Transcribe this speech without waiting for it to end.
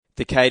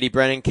the Katie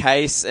Brennan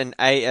case, an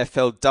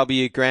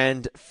AFLW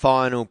Grand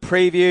Final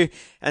preview,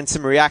 and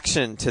some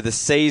reaction to the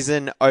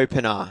season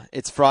opener.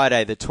 It's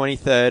Friday, the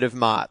 23rd of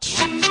March.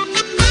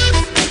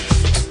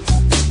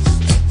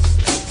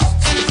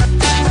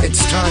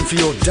 It's time for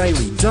your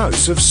daily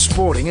dose of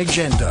sporting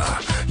agenda.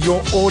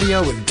 Your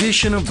audio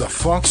edition of the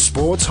Fox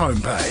Sports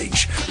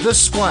homepage. The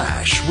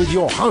Splash with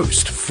your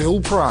host,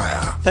 Phil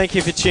Pryor. Thank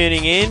you for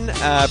tuning in.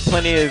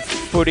 Plenty of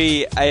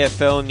footy,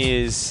 AFL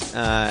news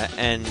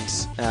and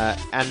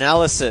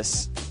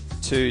analysis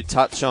to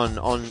touch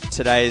on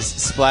today's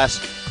Splash.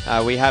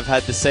 We have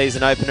had the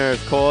season opener,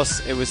 of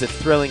course. It was a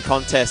thrilling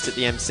contest at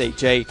the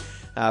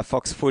MCG.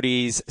 Fox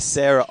Footy's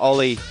Sarah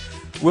Olle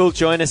will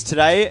join us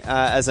today.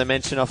 As I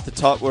mentioned off the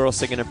top, we're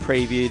also going to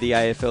preview the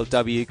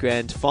AFLW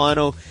Grand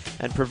Final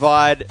and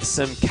provide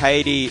some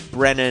Katie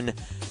Brennan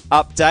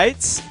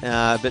updates.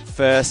 But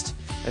first,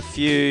 a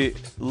few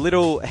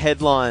little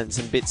headlines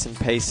and bits and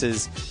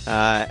pieces,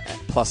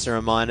 plus a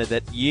reminder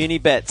that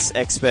Unibet's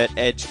Expert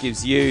Edge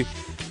gives you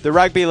the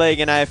rugby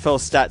league and AFL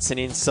stats and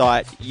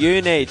insight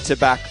you need to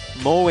back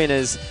more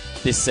winners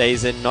this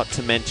season, not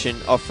to mention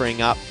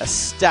offering up a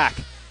stack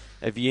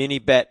of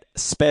Unibet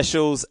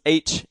specials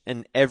each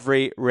and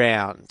every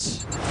round.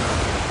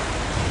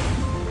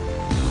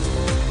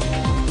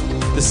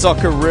 The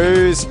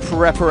Socceroos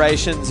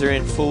preparations are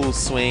in full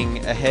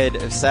swing ahead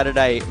of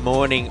Saturday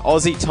morning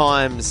Aussie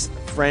times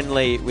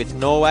friendly with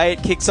Norway.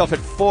 It kicks off at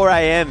 4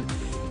 a.m.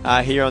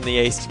 Here on the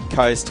east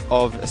coast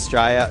of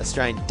Australia,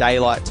 Australian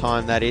daylight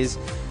time that is.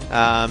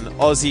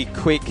 Aussie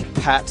quick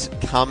Pat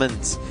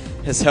Cummins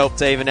has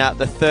helped even out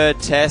the third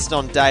test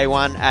on day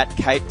one at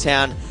Cape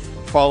Town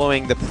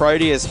following the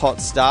Proteas' hot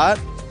start.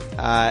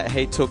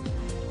 He took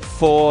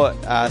 4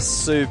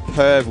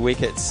 superb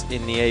wickets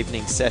in the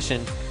evening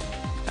session.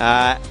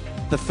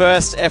 The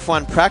first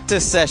F1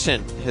 practice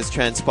session has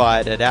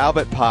transpired at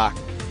Albert Park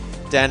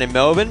down in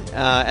Melbourne.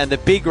 And the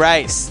big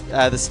race,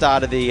 the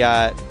start of the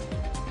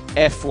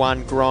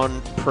F1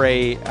 Grand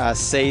Prix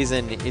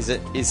season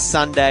is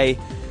Sunday,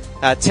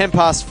 10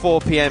 past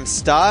 4 p.m.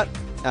 start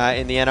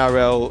in the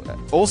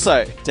NRL.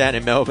 Also down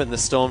in Melbourne, the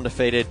Storm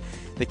defeated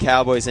the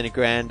Cowboys in a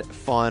grand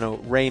final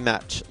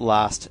rematch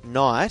last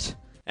night.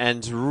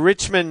 And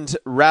Richmond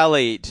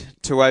rallied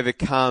to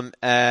overcome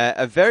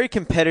a very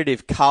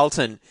competitive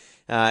Carlton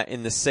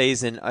in the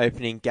season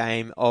opening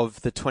game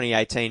of the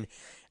 2018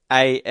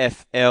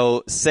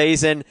 AFL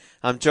season.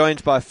 I'm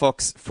joined by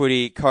Fox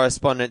Footy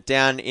correspondent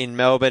down in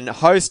Melbourne,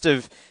 host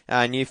of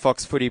new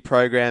Fox Footy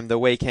program, The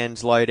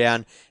Weekend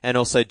Lowdown, and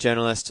also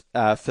journalist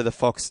for the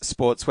Fox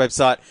Sports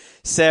website,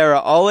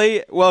 Sarah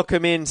Olle.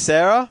 Welcome in,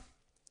 Sarah.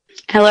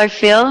 Hello,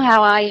 Phil.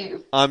 How are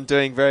you? I'm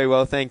doing very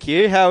well, thank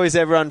you. How is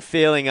everyone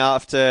feeling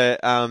after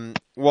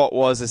what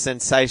was a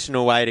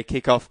sensational way to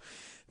kick off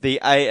the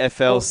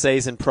AFL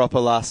season proper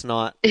last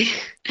night?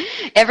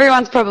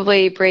 Everyone's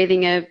probably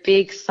breathing a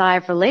big sigh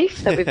of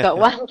relief that we've got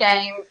one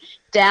game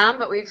down,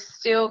 but we've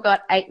still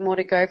got 8 more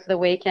to go for the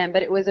weekend.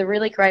 But it was a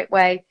really great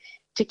way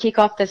to kick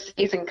off the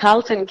season.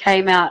 Carlton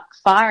came out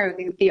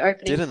firing with the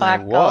opening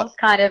 5 goals.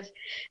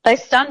 They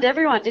stunned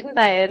everyone, didn't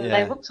they? And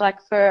they looked like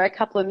for a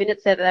couple of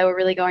minutes there that they were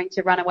really going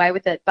to run away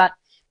with it. But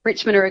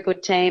Richmond are a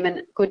good team,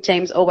 and good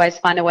teams always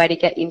find a way to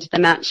get into the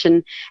match.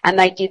 And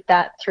they did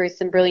that through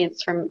some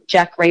brilliance from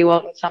Jack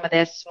Rewalt and some of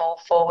their small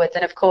forwards.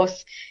 And, of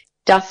course,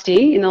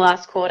 Dusty in the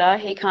last quarter,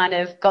 he kind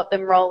of got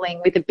them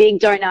rolling with a big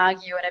don't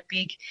argue and a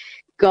big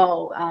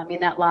goal in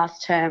that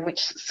last term, which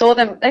saw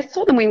them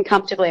win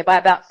comfortably by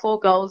about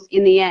 4 goals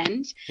in the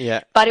end.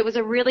 Yeah. But it was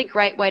a really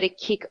great way to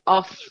kick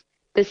off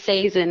the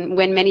season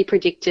when many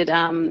predicted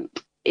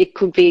it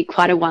could be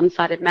quite a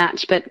one-sided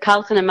match. But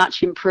Carlton are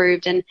much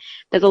improved, and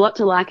there's a lot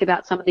to like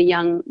about some of the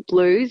young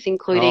Blues,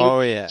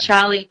 including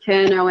Charlie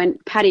Curnow and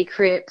Paddy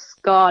Cripps.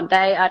 God,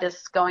 they are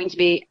just going to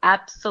be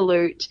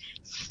absolute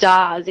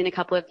stars in a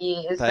couple of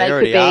years. They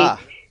already are.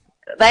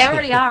 They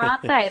already are,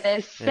 aren't they?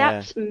 They're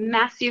such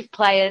massive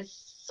players,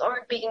 so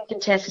big and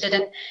contested,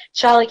 and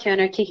Charlie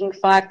Curnow kicking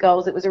 5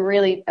 goals. It was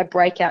a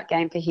breakout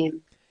game for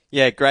him.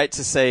 Yeah, great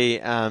to see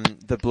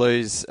the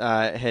Blues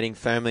heading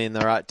firmly in the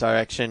right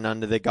direction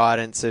under the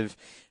guidance of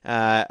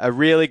a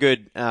really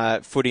good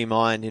footy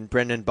mind in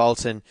Brendan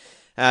Bolton.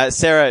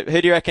 Sarah,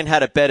 who do you reckon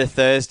had a better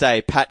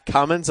Thursday, Pat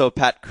Cummins or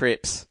Pat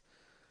Cripps?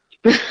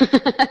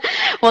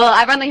 Well,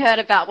 I've only heard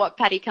about what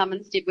Paddy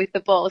Cummins did with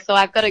the ball, so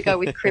I've got to go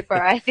with Cripper,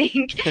 I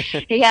think.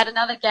 He had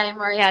another game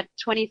where he had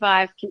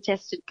 25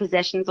 contested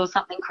possessions or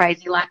something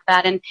crazy like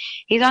that, and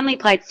he's only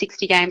played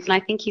 60 games, and I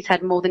think he's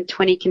had more than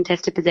 20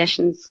 contested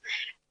possessions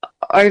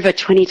over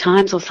 20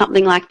 times or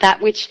something like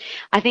that, which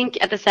I think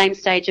at the same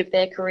stage of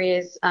their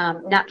careers,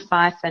 Nat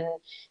Fyfe and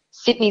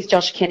Sydney's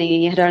Josh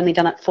Kenny had only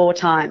done it 4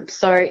 times.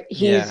 So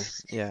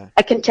he's Yeah.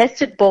 a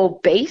contested ball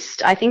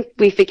beast. I think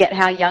we forget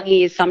how young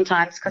he is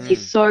sometimes because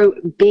he's so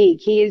big.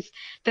 He is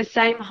the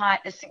same height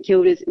as St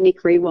Kilda's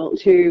Nick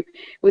Riewoldt, who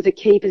was a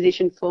key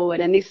position forward,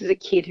 and this is a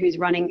kid who's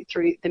running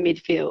through the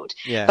midfield.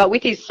 Yeah. But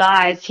with his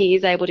size, he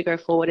is able to go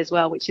forward as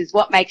well, which is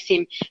what makes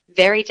him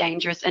very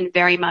dangerous and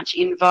very much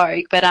in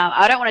vogue. But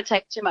I don't want to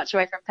take too much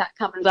away from Pat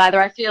Cummins either.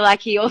 I feel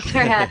like he also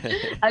had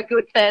a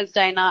good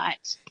Thursday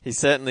night. He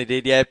certainly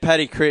did, yeah.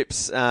 Paddy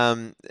Cripps,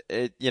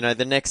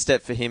 the next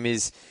step for him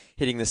is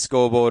hitting the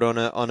scoreboard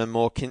on a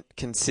more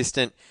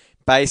consistent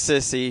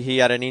basis. He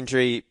had an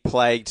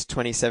injury-plagued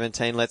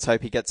 2017. Let's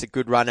hope he gets a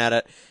good run at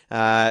it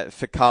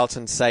for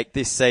Carlton's sake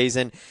this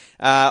season.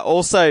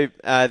 Also,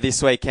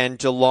 this weekend,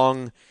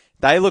 Geelong,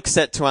 they look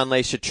set to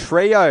unleash a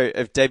trio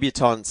of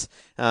debutants.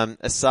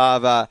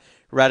 Asava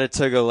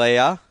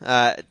Ratatugalia.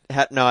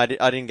 No,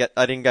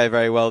 I didn't go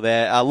very well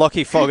there.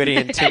 Lockie Fogarty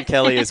and Tim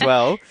Kelly as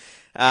well.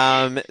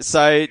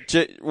 So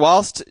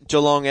whilst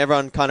Geelong,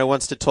 everyone kind of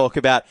wants to talk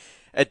about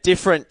a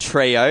different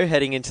trio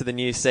heading into the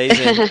new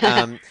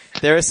season,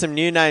 there are some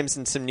new names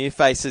and some new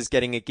faces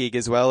getting a gig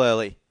as well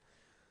early.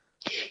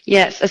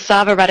 Yes,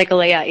 Asava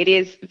Ratatugalia. It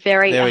is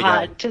very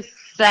hard to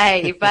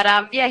say, but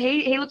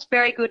he looked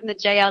very good in the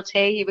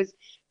JLT. He was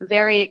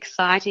very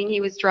exciting.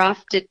 He was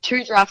drafted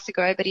 2 drafts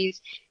ago, but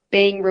he's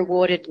being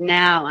rewarded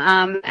now.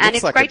 And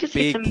it's like great to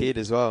see some big kid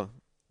as well.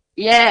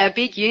 Yeah, a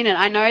big unit.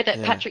 I know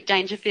that Patrick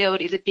Dangerfield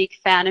is a big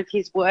fan of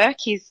his work.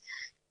 He's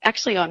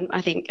actually on,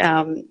 I think,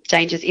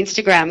 Danger's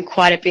Instagram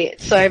quite a bit.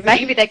 So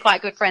maybe they're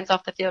quite good friends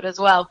off the field as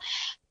well.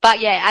 But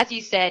yeah, as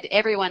you said,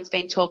 everyone's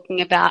been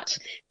talking about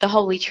the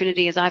Holy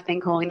Trinity, as I've been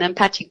calling them,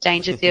 Patrick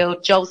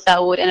Dangerfield, Joel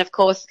Selwood, and of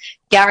course,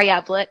 Gary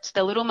Ablett.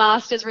 The Little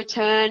Masters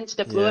return to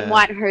the blue and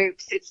white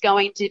hoops. It's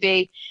going to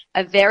be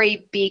a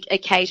very big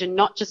occasion,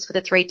 not just for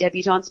the 3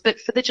 debutants, but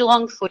for the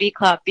Geelong Footy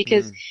Club,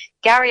 because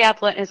Gary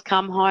Ablett has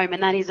come home,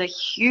 and that is a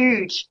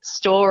huge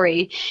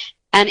story.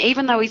 And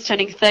even though he's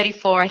turning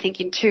 34, I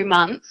think, in 2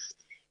 months,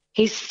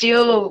 he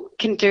still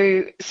can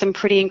do some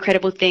pretty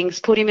incredible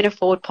things. Put him in a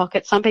forward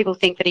pocket. Some people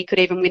think that he could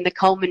even win the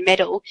Coleman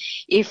medal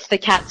if the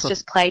Cats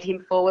just played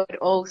him forward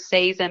all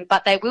season.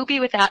 But they will be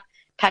without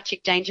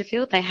Patrick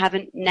Dangerfield. They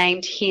haven't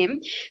named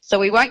him. So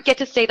we won't get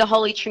to see the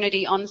Holy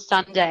Trinity on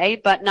Sunday,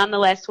 but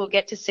nonetheless we'll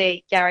get to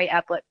see Gary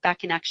Ablett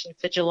back in action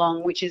for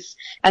Geelong, which is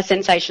a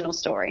sensational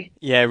story.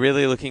 Yeah,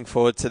 really looking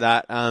forward to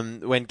that.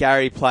 When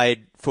Gary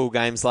played full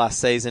games last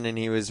season and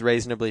he was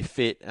reasonably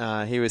fit,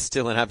 he was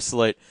still an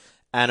absolute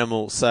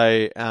animal.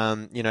 So,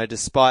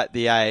 despite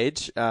the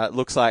age, it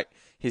looks like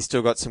he's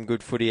still got some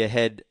good footy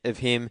ahead of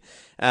him.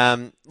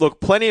 Look,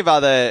 plenty of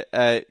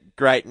other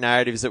great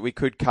narratives that we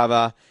could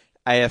cover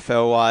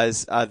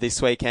AFL-wise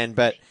this weekend,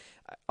 but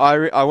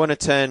I want to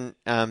turn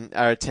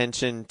our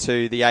attention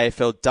to the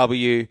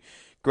AFLW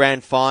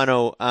Grand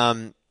Final.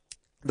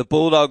 The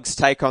Bulldogs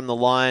take on the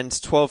Lions,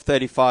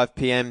 12:35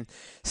 p.m.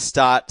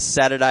 start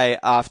Saturday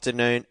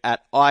afternoon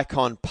at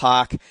Ikon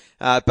Park.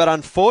 But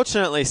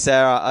unfortunately,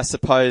 Sarah, I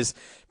suppose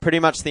pretty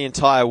much the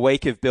entire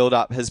week of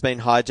build-up has been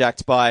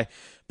hijacked by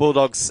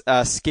Bulldogs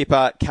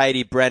skipper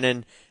Katie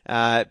Brennan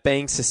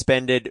being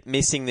suspended,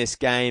 missing this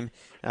game,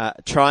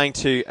 trying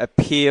to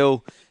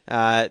appeal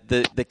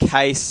the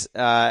case,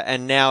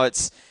 and now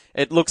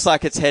it looks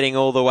like it's heading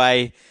all the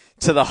way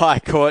to the High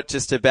Court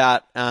just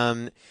about.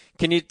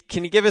 Can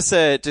you give us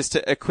just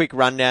a quick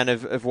rundown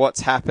of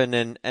what's happened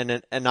and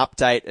an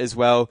update as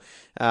well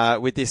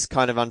with this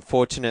kind of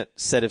unfortunate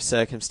set of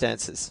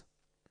circumstances?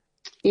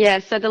 Yeah,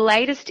 so the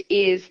latest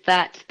is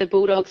that the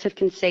Bulldogs have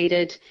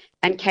conceded,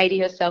 and Katie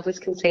herself has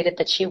conceded,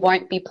 that she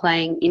won't be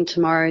playing in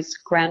tomorrow's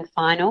grand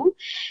final.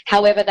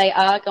 However, they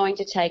are going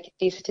to take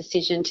this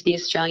decision to the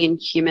Australian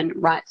Human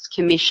Rights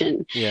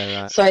Commission.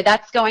 Yeah, right. So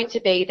that's going to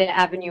be their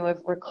avenue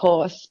of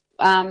recourse.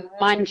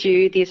 Mind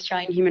you, the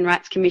Australian Human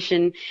Rights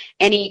Commission,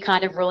 any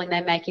kind of ruling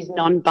they make is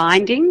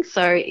non-binding,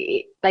 so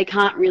they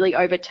can't really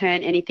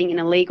overturn anything in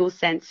a legal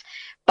sense,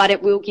 but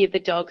it will give the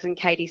Dogs and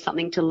Katie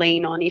something to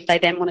lean on if they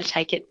then want to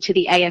take it to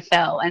the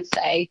AFL and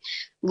say,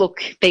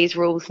 look, these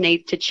rules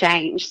need to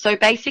change. So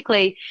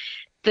basically,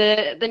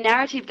 the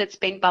narrative that's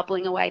been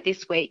bubbling away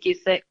this week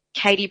is that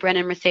Katie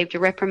Brennan received a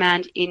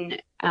reprimand in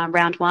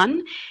round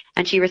 1,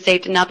 and she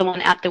received another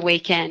one at the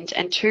weekend,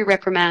 and 2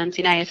 reprimands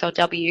in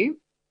AFLW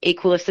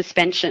equal a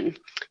suspension.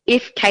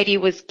 If Katie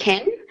was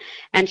Ken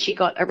and she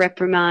got a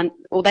reprimand,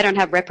 or they don't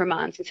have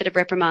reprimands, instead of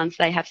reprimands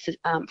they have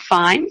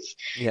fines.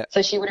 Yeah.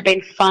 So she would have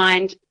been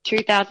fined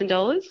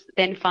 $2,000,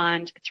 then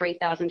fined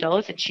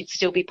 $3,000, and she'd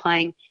still be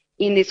playing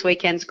in this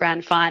weekend's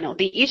grand final.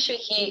 The issue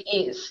here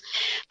is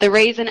the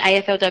reason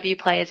AFLW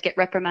players get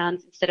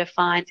reprimands instead of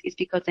fines is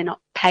because they're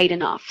not paid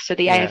enough. So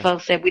the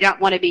AFL said, we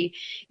don't want to be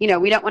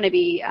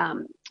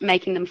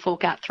making them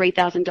fork out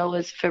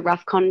 $3,000 for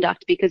rough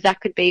conduct, because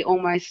that could be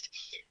almost,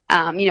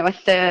 a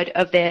third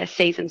of their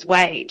season's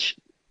wage.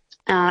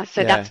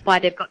 That's why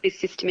they've got this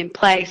system in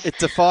place. It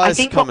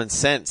defies common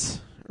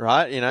sense,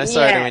 right?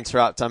 Sorry to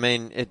interrupt. I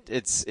mean,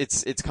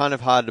 it's kind of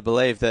hard to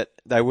believe that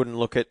they wouldn't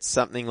look at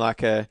something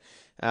like a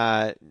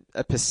a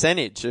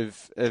percentage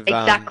of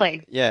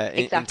exactly.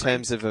 In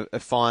terms of a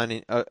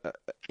fine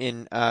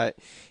in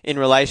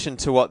relation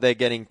to what they're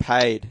getting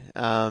paid.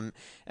 And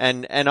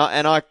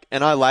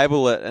I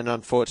label it an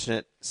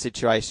unfortunate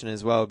situation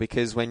as well,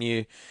 because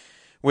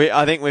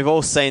I think we've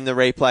all seen the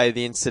replay of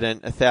the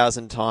incident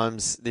 1,000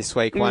 times this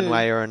week, one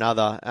way or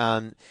another.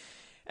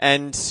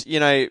 And, you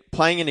know,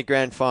 playing in a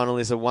grand final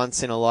is a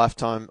once in a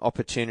lifetime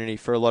opportunity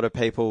for a lot of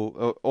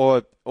people,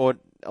 or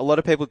a lot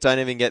of people don't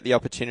even get the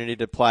opportunity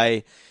to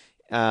play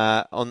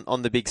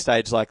on the big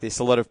stage like this.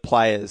 A lot of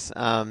players.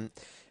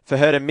 For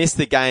her to miss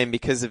the game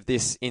because of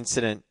this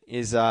incident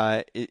is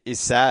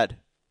sad.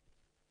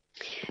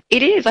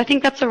 It is. I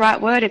think that's the right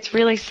word. It's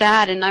really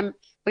sad, and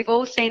we've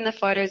all seen the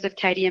photos of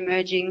Katie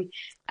emerging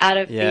out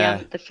of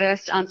the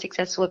first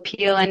unsuccessful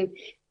appeal,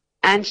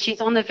 and she's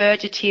on the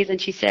verge of tears,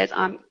 and she says,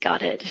 "I'm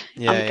gutted.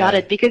 I'm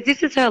gutted because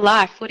this is her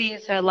life. Footy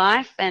is her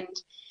life, and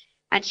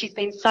she's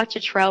been such a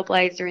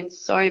trailblazer in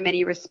so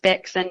many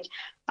respects." And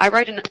I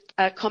wrote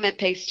a comment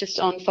piece just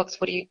on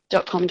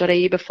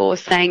foxfooty.com.au before,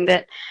 saying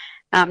that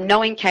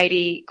knowing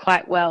Katie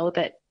quite well,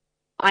 that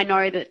I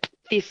know that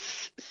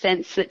this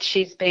sense that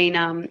she's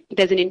been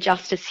there's an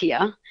injustice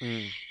here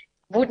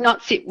would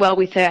not sit well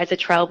with her as a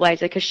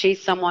trailblazer, because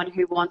she's someone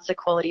who wants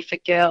equality for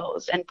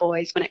girls and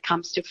boys when it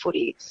comes to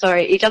footy. So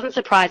it doesn't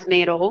surprise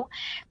me at all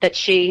that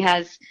she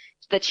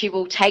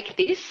will take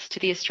this to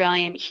the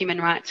Australian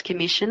Human Rights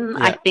Commission.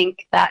 I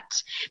think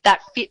that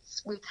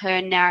fits with her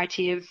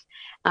narrative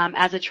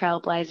as a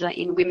trailblazer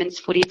in women's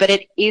footy, but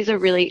it is a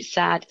really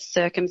sad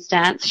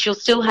circumstance. She'll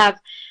still have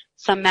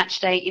some match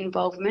day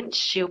involvement.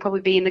 She'll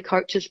probably be in the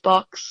coach's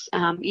box,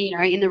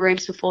 in the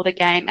rooms before the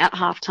game, at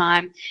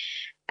halftime.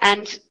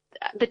 And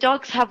the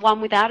Dogs have won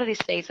without her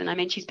this season. I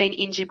mean, she's been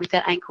injured with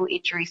that ankle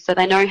injury, so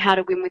they know how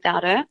to win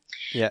without her.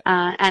 Yeah.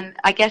 And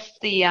I guess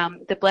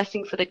the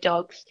blessing for the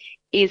Dogs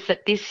is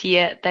that this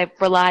year they've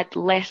relied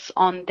less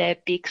on their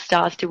big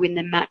stars to win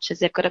the matches.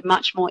 They've got a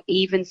much more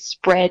even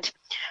spread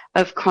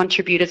of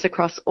contributors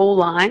across all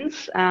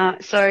lines.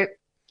 So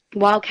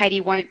while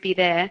Katie won't be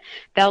there,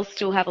 they'll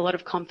still have a lot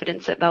of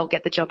confidence that they'll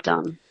get the job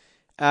done.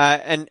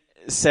 And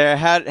Sarah,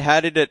 how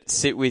did it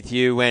sit with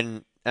you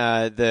when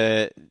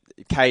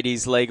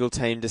Katie's legal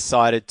team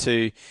decided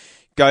to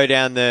go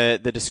down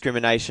the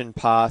discrimination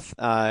path,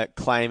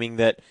 claiming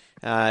that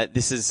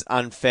this is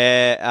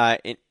unfair,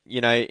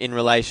 in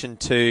relation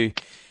to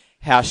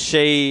how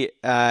she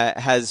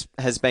has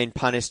been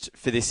punished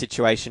for this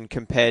situation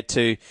compared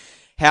to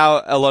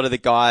how a lot of the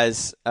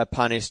guys are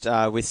punished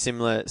with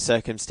similar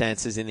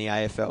circumstances in the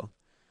AFL?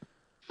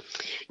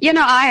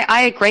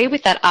 I agree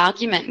with that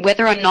argument.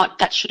 Whether or not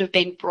that should have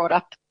been brought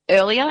up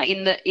earlier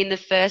in the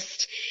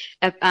first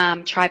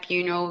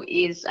tribunal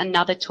is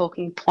another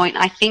talking point.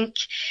 I think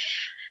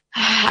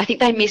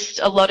they missed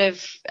a lot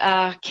of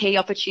key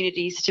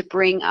opportunities to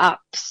bring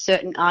up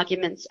certain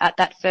arguments at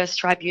that first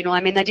tribunal.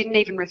 I mean, they didn't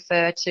even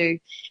refer to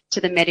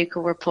the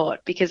medical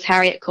report, because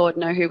Harriet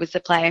Cordner, who was the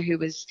player who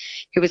was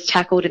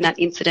tackled in that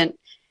incident,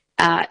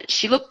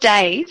 she looked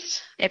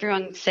dazed.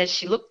 Everyone says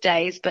she looked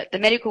dazed, but the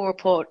medical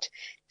report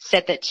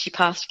said that she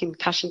passed a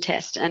concussion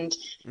test, and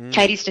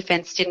Katie's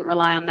defence didn't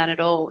rely on that at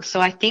all.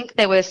 So I think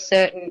there were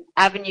certain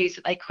avenues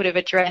that they could have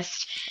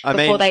addressed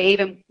before they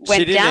even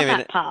went down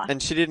that path. And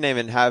she didn't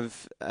even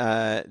have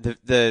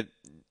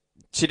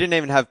she didn't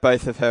even have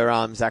both of her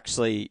arms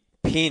actually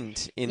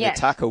pinned in the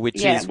tackle,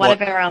 which is one of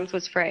her arms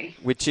was free,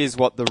 which is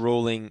what the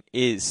ruling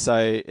is.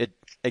 So it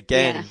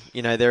again,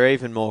 there are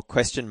even more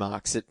question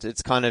marks.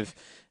 It's kind of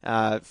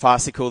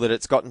farcical that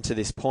it's gotten to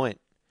this point.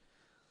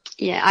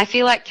 Yeah, I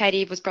feel like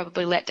Katie was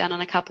probably let down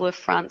on a couple of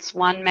fronts.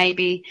 One,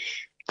 maybe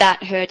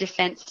that her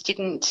defence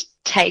didn't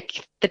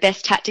take the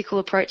best tactical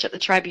approach at the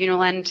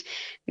tribunal, and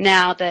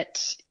now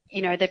that,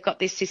 they've got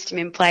this system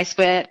in place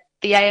where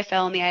the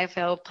AFL and the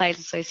AFL Players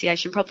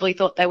Association probably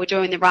thought they were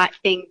doing the right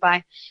thing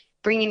by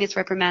bringing this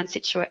reprimand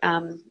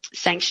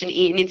sanction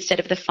in instead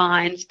of the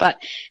fines.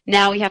 But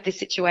now we have this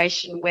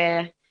situation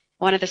where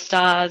one of the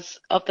stars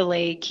of the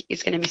league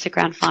is going to miss a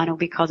grand final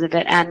because of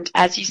it. And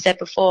as you said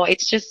before,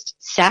 it's just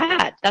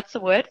sad. That's the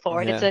word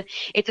for it. Yeah.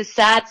 It's a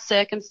sad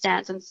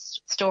circumstance and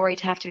story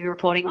to have to be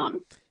reporting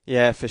on.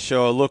 Yeah, for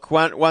sure. Look,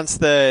 once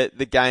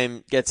the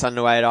game gets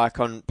underway at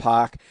Ikon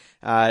Park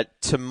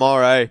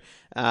tomorrow,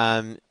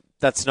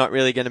 that's not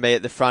really going to be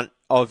at the front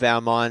of our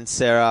minds,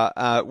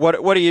 Sarah.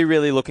 What are you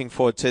really looking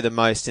forward to the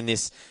most in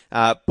this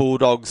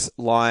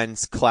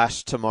Bulldogs-Lions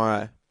clash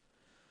tomorrow?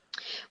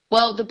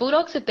 Well, the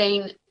Bulldogs have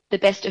been the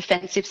best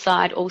offensive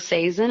side all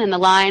season, and the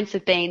Lions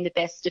have been the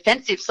best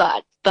defensive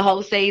side the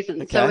whole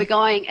season. Okay. So we're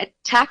going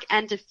attack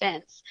and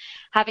defence.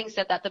 Having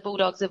said that, the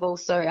Bulldogs have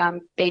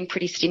also been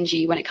pretty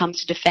stingy when it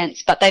comes to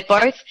defence, but they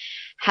both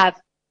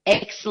have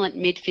excellent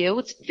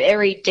midfields,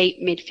 very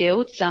deep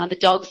midfields. The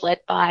Dogs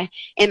led by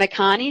Emma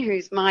Carney,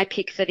 who's my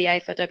pick for the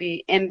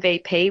AFLW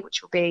MVP,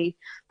 which will be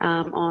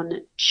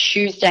on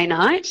Tuesday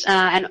night,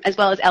 and as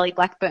well as Ellie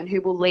Blackburn,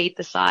 who will lead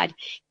the side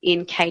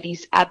in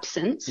Katie's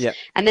absence. Yep.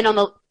 And then on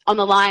On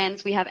the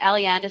Lions, we have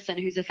Ali Anderson,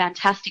 who's a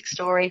fantastic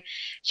story.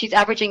 She's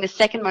averaging the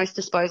second most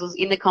disposals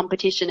in the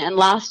competition, and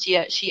last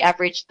year she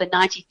averaged the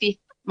 95th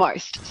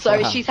most.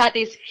 So she's had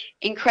this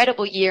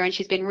incredible year, and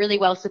she's been really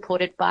well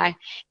supported by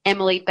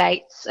Emily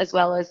Bates as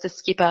well as the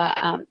skipper,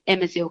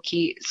 Emma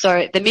Zilke.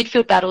 So the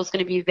midfield battle is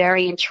going to be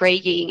very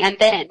intriguing. And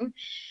then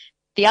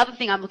the other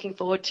thing I'm looking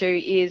forward to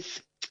is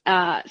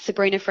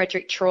Sabrina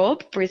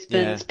Frederick-Traub,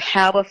 Brisbane's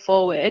power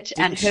forward,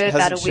 and her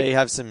battle with... She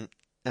had some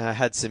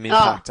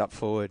impact up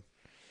forward.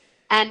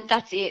 And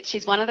that's it.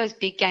 She's one of those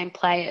big game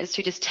players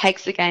who just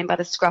takes the game by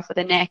the scruff of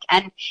the neck.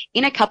 And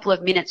in a couple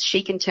of minutes,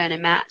 she can turn a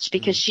match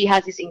because she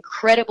has this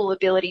incredible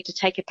ability to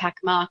take a pack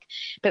mark.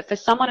 But for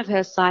someone of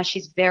her size,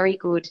 she's very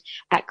good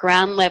at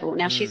ground level.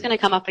 Now, she's going to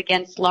come up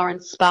against Lauren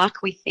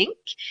Spark, we think,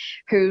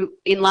 who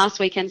in last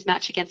weekend's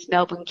match against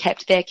Melbourne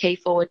kept their key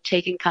forward,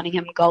 Tegan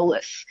Cunningham,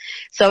 goalless.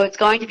 So it's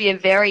going to be a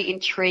very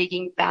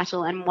intriguing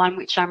battle and one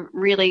which I'm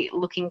really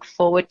looking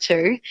forward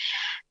to.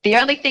 The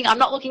only thing I'm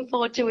not looking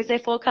forward to is they're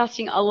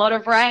forecasting a lot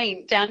of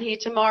rain down here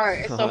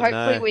tomorrow. So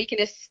hopefully we can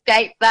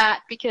escape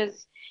that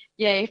because,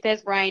 if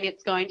there's rain,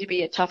 it's going to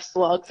be a tough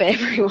slog for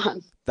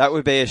everyone. That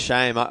would be a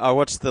shame. I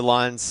watched the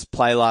Lions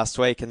play last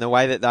week, and the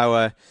way that they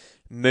were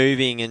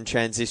moving and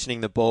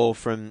transitioning the ball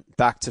from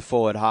back to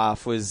forward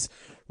half was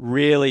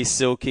really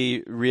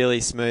silky,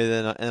 really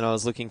smooth, and I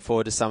was looking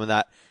forward to some of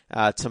that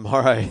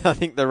tomorrow. I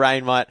think the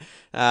rain might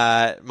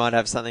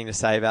have something to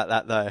say about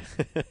that, though.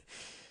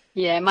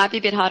 Yeah, it might be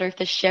a bit harder if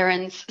the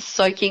Sharon's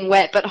soaking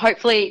wet, but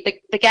hopefully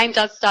the game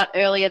does start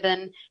earlier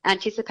than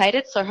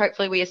anticipated, so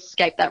hopefully we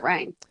escape that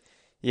rain.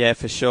 Yeah,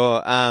 for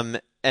sure.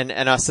 And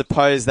I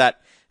suppose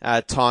that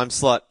time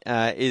slot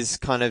is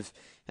kind of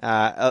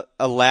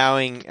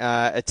allowing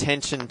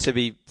attention to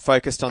be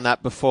focused on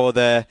that before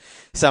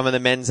some of the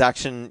men's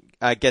action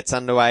gets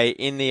underway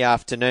in the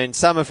afternoon,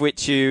 some of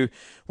which you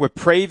were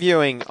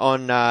previewing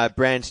on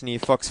brand new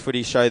Fox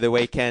Footy show, The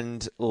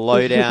Weekend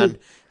Lowdown,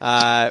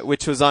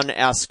 which was on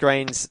our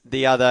screens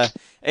the other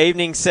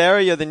evening.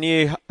 Sarah, you're the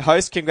new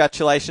host.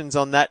 Congratulations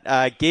on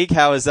that gig.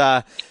 How was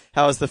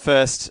the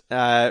first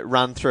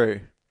run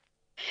through?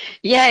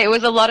 Yeah, it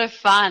was a lot of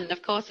fun.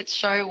 Of course, it's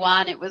show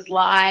one. It was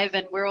live,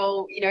 and we're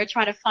all,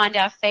 trying to find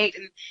our feet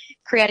and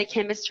create a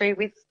chemistry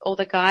with all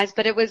the guys.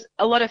 But it was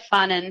a lot of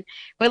fun, and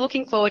we're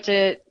looking forward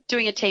to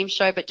doing a team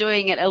show, but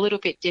doing it a little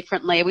bit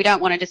differently. We don't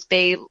want to just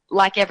be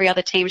like every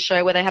other team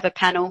show where they have a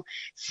panel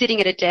sitting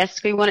at a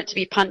desk. We want it to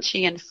be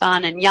punchy and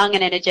fun and young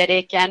and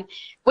energetic, and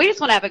we just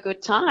want to have a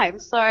good time.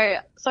 So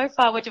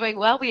far we're doing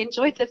well. We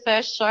enjoyed the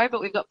first show, but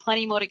we've got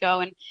plenty more to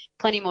go and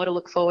plenty more to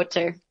look forward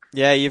to.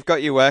 Yeah, you've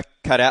got your work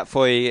cut out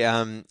for you,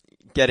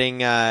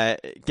 getting a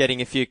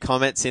few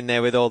comments in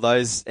there with all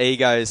those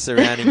egos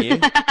surrounding you.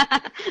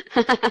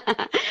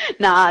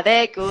 Nah,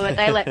 they're good.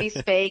 They let me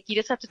speak. You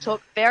just have to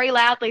talk very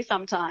loudly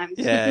sometimes.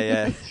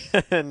 Yeah.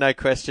 No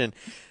question.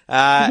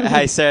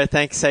 Hey, Sarah,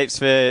 thanks heaps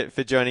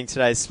for joining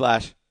today's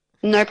Splash.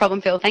 No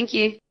problem, Phil. Thank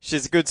you.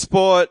 She's a good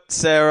sport.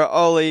 Sarah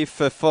Olle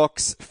for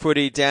Fox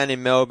Footy down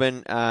in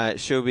Melbourne.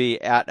 She'll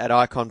be out at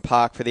Ikon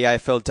Park for the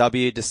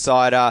AFLW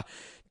decider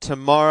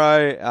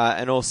tomorrow,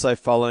 and also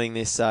following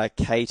this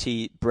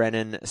Katie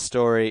Brennan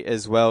story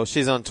as well.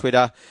 She's on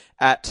Twitter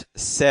at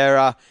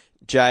Sarah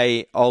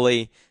J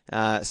Olle,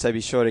 so be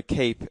sure to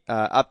keep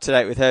up to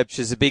date with her.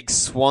 She's a big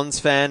Swans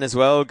fan as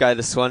well. Go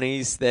the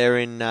Swannies. They're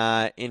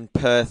in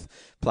Perth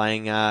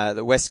playing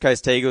the West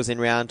Coast Eagles in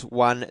round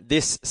one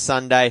this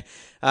Sunday.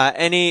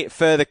 Any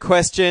further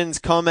questions,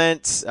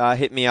 comments,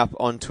 hit me up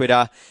on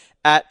Twitter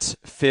at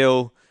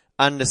Phil_Pryor.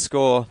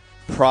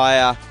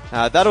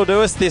 That'll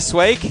do us this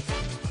week.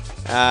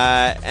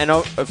 And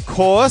of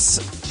course,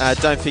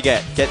 don't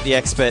forget, get the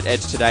expert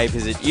edge today.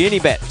 Visit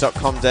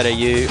unibet.com.au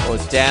or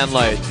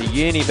download the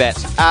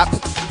Unibet app.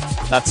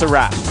 That's a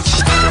wrap.